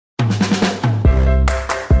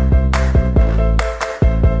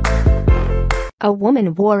A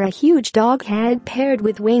woman wore a huge dog head paired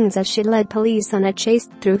with wings as she led police on a chase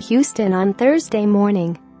through Houston on Thursday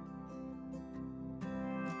morning.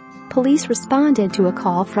 Police responded to a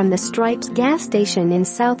call from the Stripes gas station in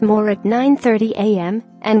Southmore at 9:30 a.m.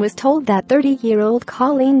 and was told that 30-year-old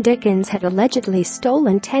Colleen Dickens had allegedly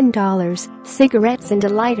stolen $10, cigarettes and a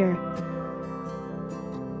lighter.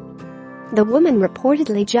 The woman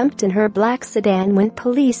reportedly jumped in her black sedan when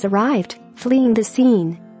police arrived, fleeing the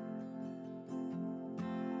scene.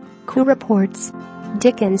 Coup reports.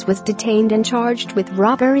 Dickens was detained and charged with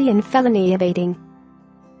robbery and felony evading.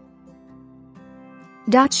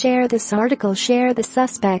 Share this article. Share the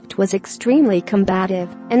suspect was extremely combative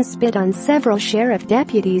and spit on several sheriff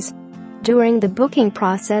deputies. During the booking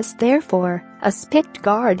process, therefore, a spit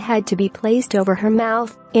guard had to be placed over her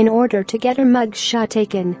mouth in order to get her mug shot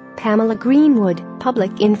taken, Pamela Greenwood,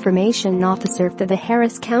 public information officer for the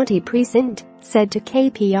Harris County Precinct, said to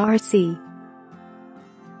KPRC.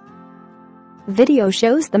 Video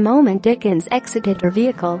shows the moment Dickens exited her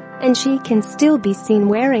vehicle, and she can still be seen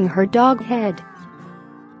wearing her dog head.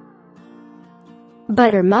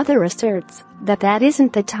 But her mother asserts that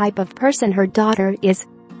isn't the type of person her daughter is.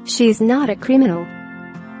 She's not a criminal.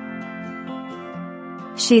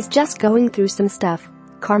 She's just going through some stuff,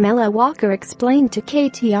 Carmela Walker explained to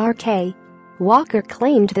KTRK. Walker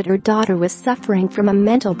claimed that her daughter was suffering from a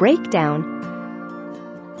mental breakdown.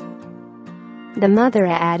 The mother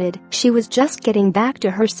added, she was just getting back to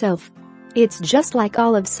herself. It's just like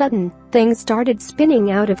all of a sudden, things started spinning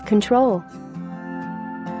out of control.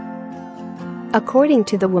 According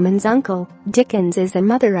to the woman's uncle, Dickens is a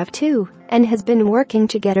mother of two and has been working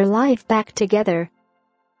to get her life back together.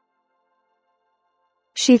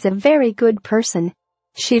 She's a very good person.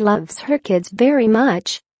 She loves her kids very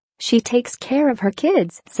much. She takes care of her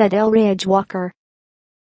kids, said Elridge Walker.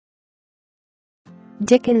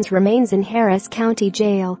 Dickens remains in Harris County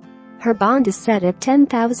Jail. Her bond is set at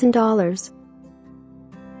 $10,000.